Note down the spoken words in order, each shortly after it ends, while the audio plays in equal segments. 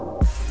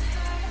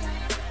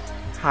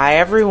Hi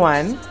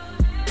everyone,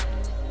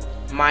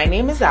 my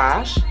name is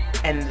Ash,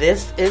 and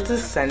this is the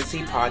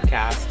Sensii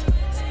Podcast.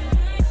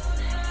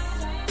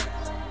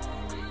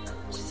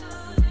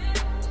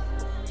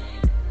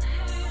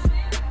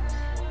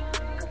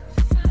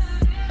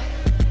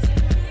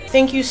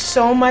 Thank you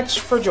so much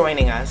for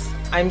joining us.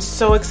 I'm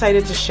so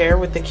excited to share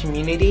with the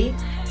community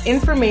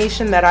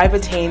information that I've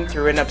attained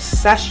through an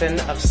obsession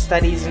of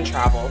studies and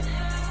travel.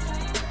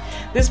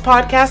 This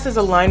podcast is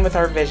aligned with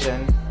our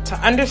vision to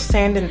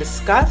understand and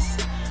discuss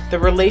the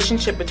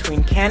relationship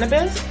between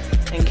cannabis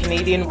and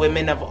Canadian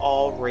women of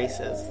all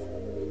races.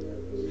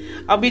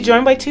 I'll be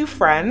joined by two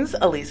friends,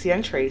 Alicia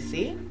and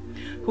Tracy,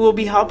 who will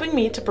be helping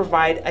me to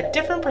provide a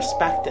different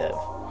perspective,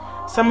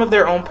 some of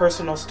their own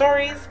personal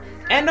stories,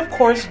 and of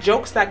course,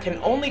 jokes that can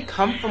only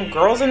come from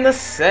girls in the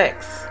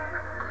six.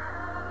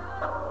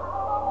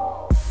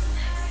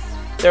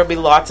 There'll be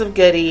lots of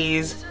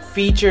goodies,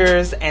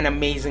 features, and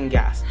amazing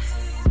guests.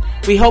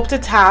 We hope to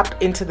tap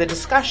into the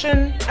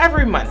discussion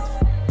every month.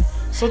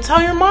 So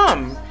tell your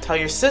mom, tell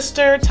your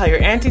sister, tell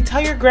your auntie,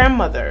 tell your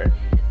grandmother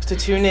to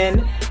tune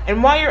in.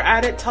 And while you're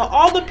at it, tell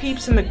all the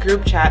peeps in the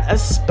group chat,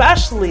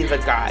 especially the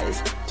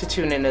guys, to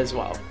tune in as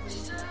well.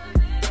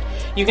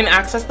 You can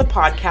access the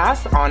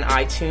podcast on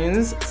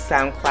iTunes,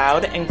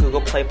 SoundCloud, and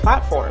Google Play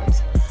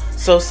platforms.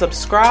 So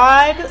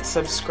subscribe.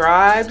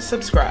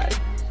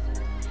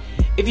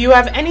 If you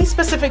have any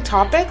specific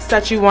topics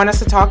that you want us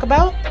to talk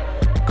about,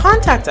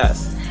 contact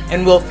us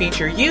and we'll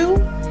feature you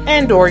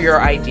and or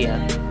your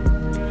idea.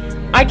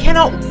 I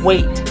cannot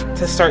wait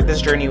to start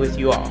this journey with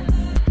you all.